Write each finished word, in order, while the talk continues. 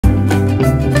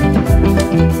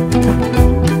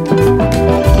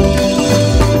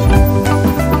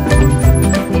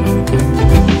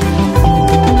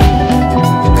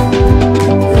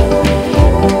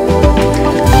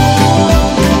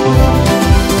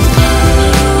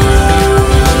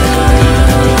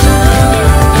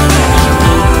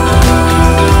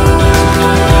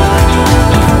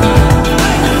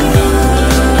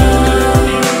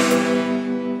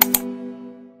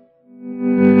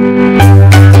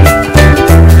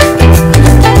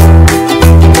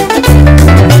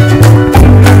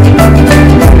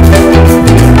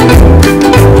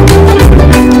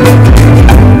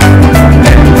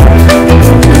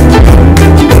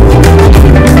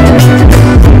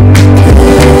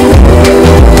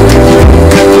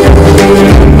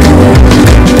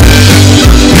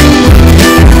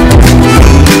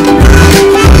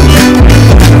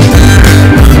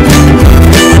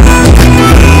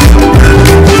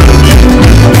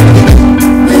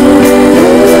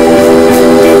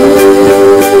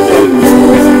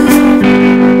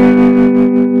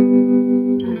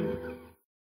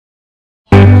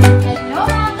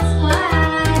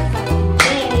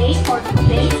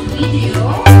video,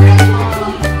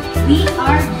 we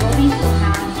are going to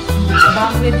have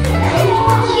mukbang with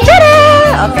Tada!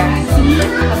 Okay.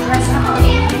 Dress up.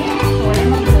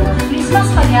 Christmas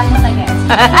pag-iyak mo tayo guys.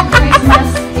 Christmas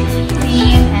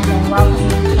theme and then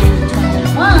welcome to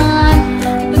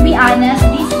 2021. To be honest,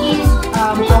 this is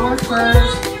our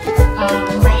first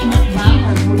mukbang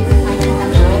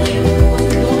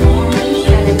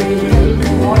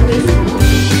or good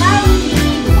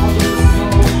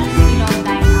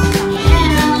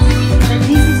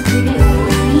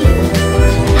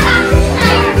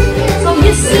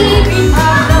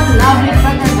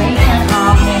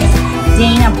always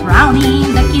Daina brownie,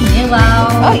 the kinilaw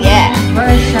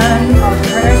version of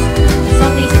hers. So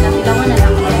tasty na bilawan na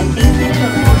lang. I tasted it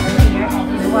here and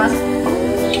it was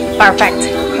Perfect.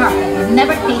 perfect. I've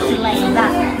never tasted like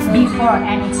that before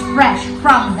and it's fresh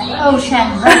from the ocean.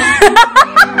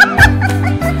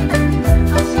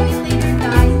 I'll show you later,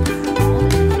 guys.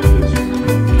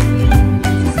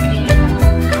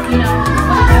 You know,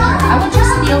 whatever. I will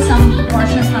just steal some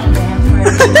portions from them.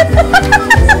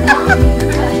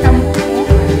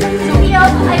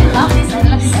 I love this. I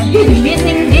love this. I've been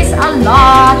missing this a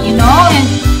lot, you know, and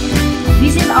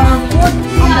this is our food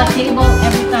on the table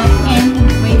every time and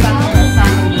way back in the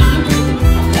family.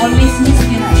 Always miss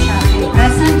yun na siya.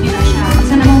 Present yun na siya.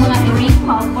 Kasi naman mga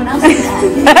i-recall ko na sila.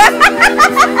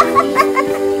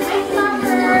 Hi,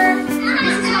 mother.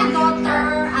 This is my daughter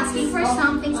asking for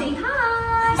something. Say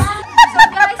hi. So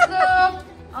guys, look.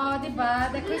 Oh,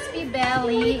 diba? The crispy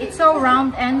belly. It's so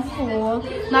round and full.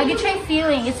 Lagi try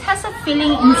feeling. It has a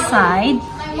filling inside,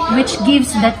 which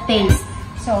gives the taste.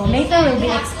 So later will be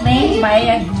explained by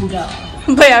a Google.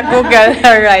 By a Google.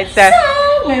 Alright. So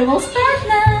we will start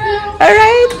now.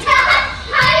 Alright.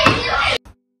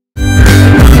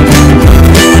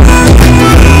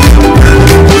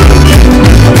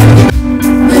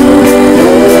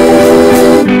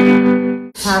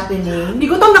 Happening. Di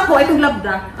ko tong naku, ay kong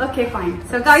labda. Okay, fine.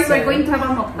 So guys, we're going to have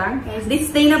a mukbang. This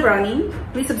is Daina brownie.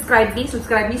 Please subscribe me,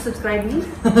 subscribe me, subscribe me.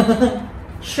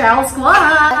 Sheryl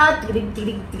Squad.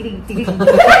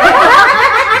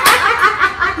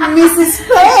 Misis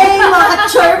Payne, mga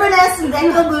churbaness and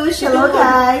then kabush. Hello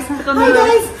guys. Hi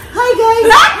guys. Hi guys.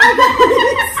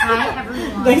 Hi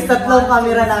everyone. Guys, tatlong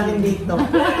camera namin dito.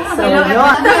 So, Hello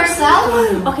everyone. Yourself.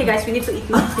 Okay guys, we need to eat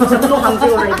now. It's so hungry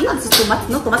already. It's too much,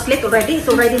 no? Too much late already. It's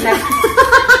already like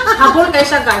habol kayo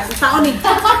siya guys. Sa onig.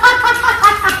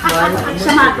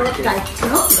 Siya madot guys.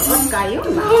 No? Doon kayo.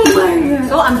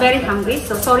 So I'm very hungry.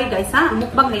 So sorry guys ha.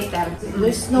 Mukbang later.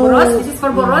 Boros. This is for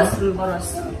Boros.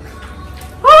 Boros.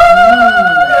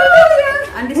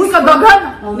 And this is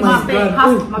kadagan. Oh my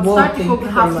God. Mag-start to cook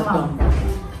half now.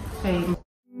 Okay.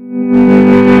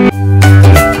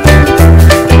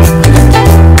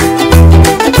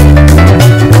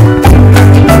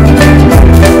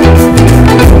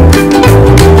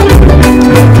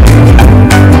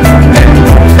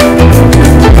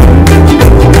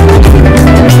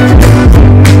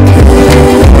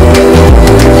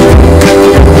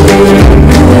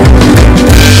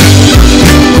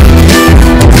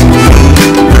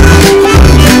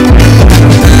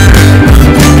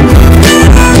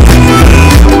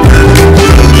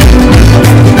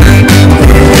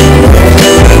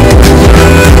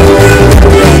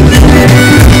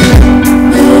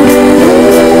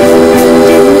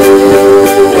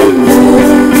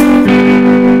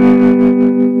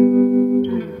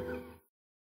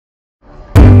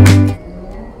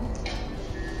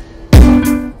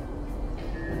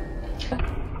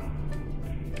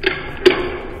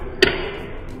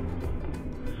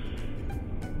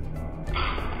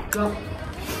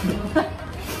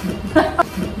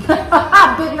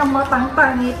 Habit ng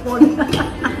matang-tang ipon.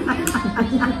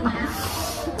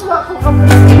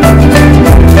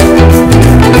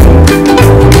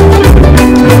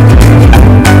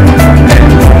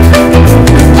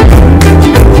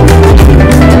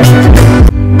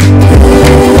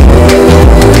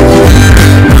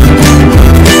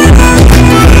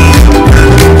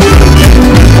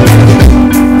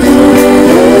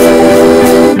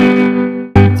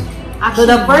 So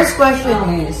the first question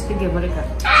is, sige, balik ka.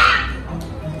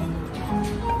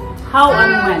 How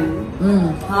and when?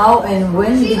 how and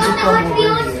when did you come over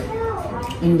here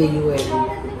in the UAE?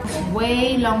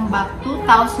 Way long back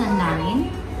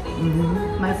 2009.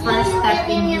 My first step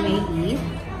in UAE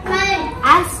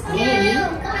as a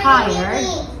hired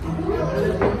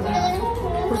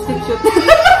Prostitute.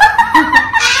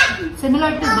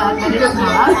 similar to that, but it's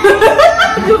not.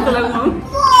 Joke lang mo.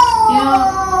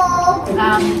 You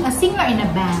know, a singer in a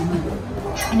band,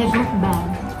 in a group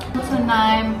band. So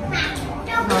now,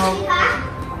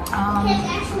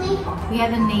 we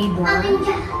had a neighbor.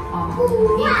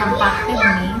 He contacted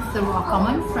me through a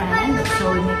common friend,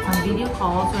 so we made some video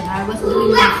calls when I was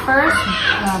doing my first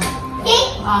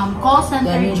call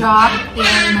center job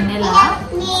in Manila.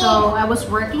 So I was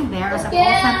working there as a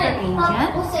call center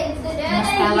agent in a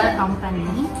stellar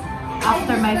company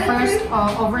after my first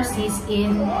overseas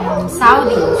in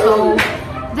Saudi. So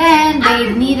then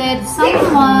they needed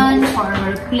someone for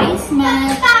a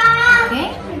replacement.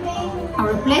 Okay? A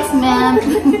replacement.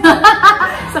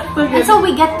 And so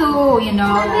we get to, you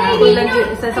know,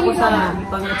 so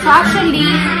actually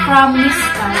from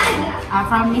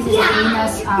Mrs.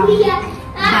 Daina's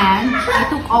band, I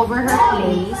took over her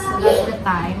place. So that's the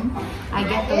time I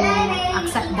get to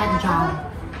accept that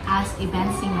job as a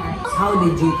band singer. How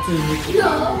did you two?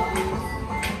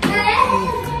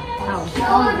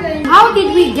 How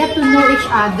did we get to know each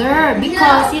other?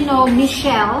 Because, you know,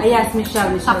 Michelle. Yes,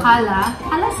 Michelle. Sakala.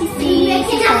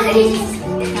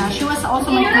 She was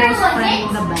also my close friend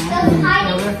in the band.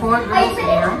 There were 4 girls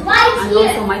there. And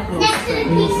also my close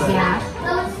friend. Yeah.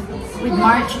 With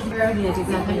Marjorie.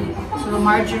 Exactly. So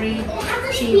Marjorie,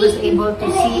 she was able to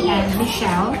see and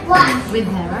Michelle with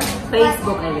her.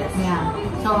 Facebook, I guess. Yeah.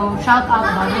 So shout out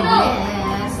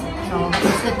Buntis. So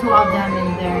it's the 2 of them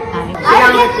in their time.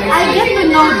 I get to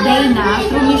know Daina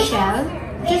through Michelle,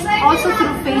 just also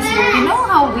through Facebook. You know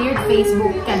how weird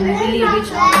Facebook can really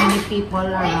reach out many people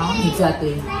around?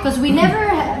 Exactly. Because we never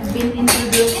have been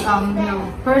introduced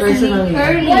personally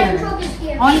earlier.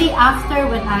 Only after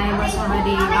when I was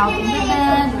already out in the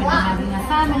band, when I'm having a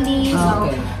family.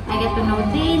 So I get to know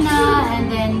Daina, and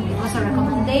then it was a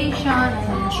recommendation, and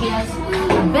then she has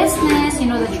a business, you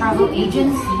know, the travel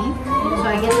agency. So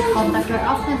I get to contact her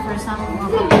often for some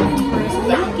person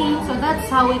meeting. So that's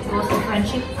how it goes. The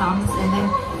friendship comes, and then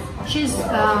she's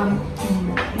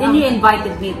Then you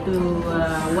invited me to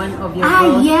one of your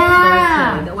girls'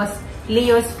 birthday. That was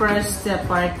Leo's first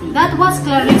party. That was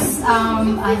Clarice.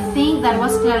 I think that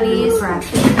was Clarice.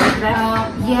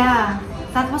 Yeah,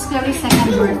 that was Clarice's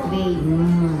 2nd birthday.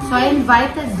 So I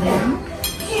invited them,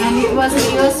 and it was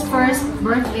Leo's first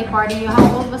birthday party. How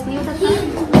old was Leo that time?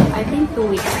 I think 2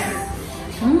 weeks.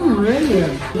 Really?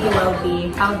 He will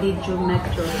be. How did you meet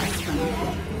your husband?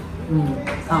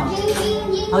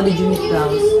 How did you meet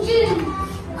Klaus?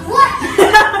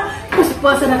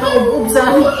 Kusupasa na kaubub sa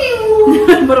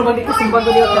Pero magkakasumbago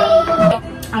niyo ka.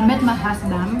 I met my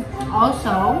husband.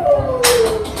 Also,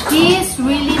 he's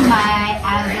really my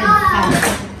avid fan.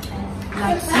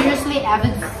 Like seriously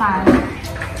avid fan.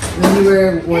 When you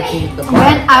were working at the bar?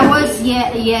 When I was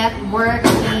yet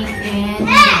working in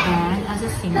the band as a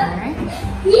singer.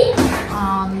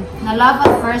 Na love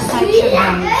at first sight siya,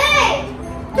 guys.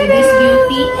 To this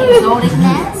beauty,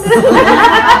 exoticness.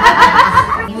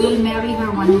 You will marry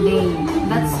her one day.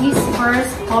 That's his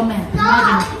first comment.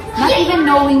 Imagine, not even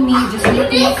knowing me, just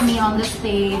looking at me on the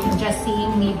stage, just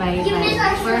seeing me by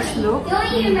first look.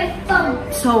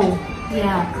 So,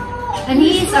 yeah. And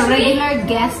he is a regular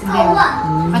guest there.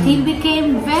 But he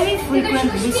became very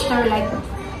frequent visitor, like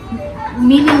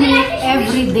meeting me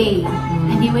every day.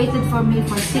 And he waited for me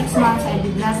for 6 months. I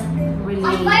did not really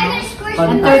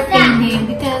entertain him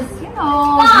because, you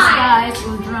know, these guys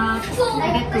go drunk.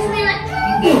 I get to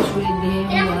engage with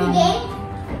him.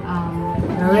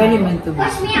 You're really meant to be.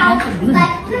 How long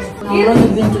have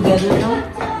you been together now?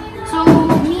 So,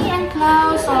 me and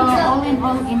Klaus, all in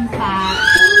all impact,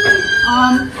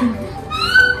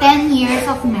 10 years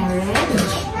of marriage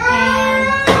and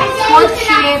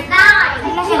courtship,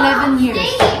 like 11 years.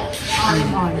 All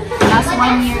in all. Last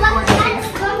 1 year courtship.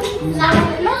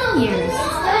 11 years.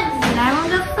 And I'm on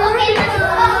the first.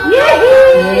 Yeah.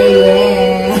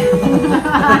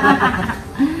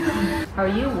 Are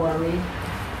you worried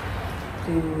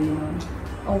to, you know,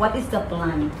 or what is the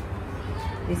plan?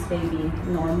 Is baby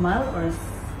normal or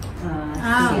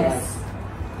serious?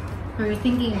 Are you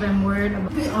thinking if I'm worried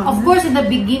about it? Of course, in the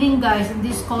beginning, guys, in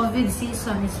this COVID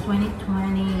season, it's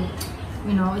 2020,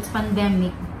 you know, it's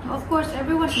pandemic. Of course,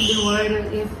 everyone should be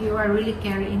worried if you are really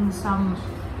carrying someone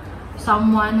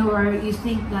or you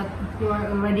think that you are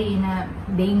already in a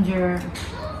danger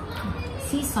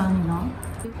season, you know.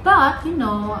 But, you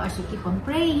know, as you keep on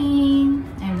praying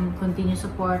and continue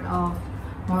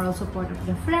moral support of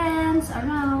the friends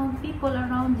around, people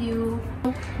around you,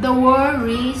 the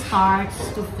worry starts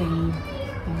to fade.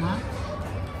 Yeah?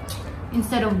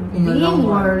 Instead of being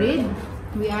worried,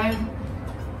 we are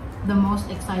the most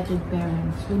excited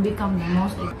parents. We become the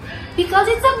most because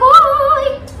it's a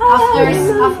boy.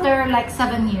 After like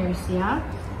 7 years, yeah,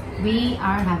 we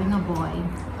are having a boy.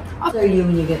 How old are you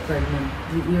when you get pregnant?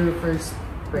 Your first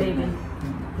pregnant?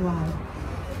 Wow.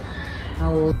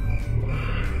 How old?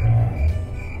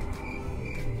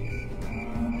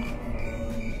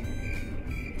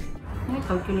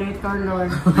 calculator,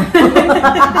 Lord.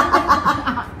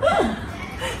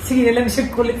 Sige na lang siya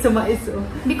kulit sa mais, oh.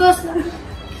 Because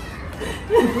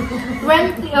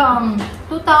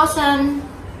 2010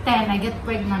 I get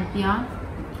pregnant, yeah.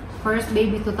 First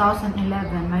baby 2011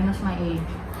 minus my age.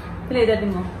 Pila edad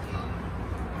mo?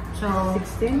 So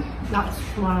 16? that's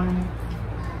one.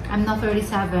 I'm now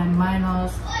 37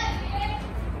 minus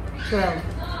 12.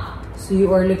 So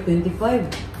you are like 25?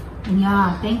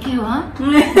 Yeah, thank you, huh?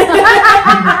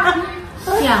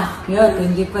 Yeah. Yeah,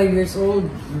 25 years old.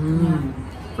 Yeah.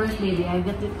 First baby, I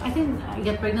think I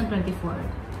get pregnant 24.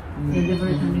 Deliver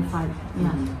 25.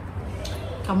 Yeah.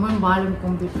 Come on, volume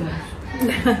computer.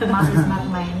 Mass is not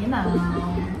my,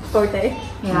 Forte?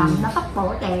 Yeah,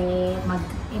 naka-forte.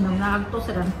 Mag-inom na agto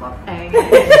sa forte.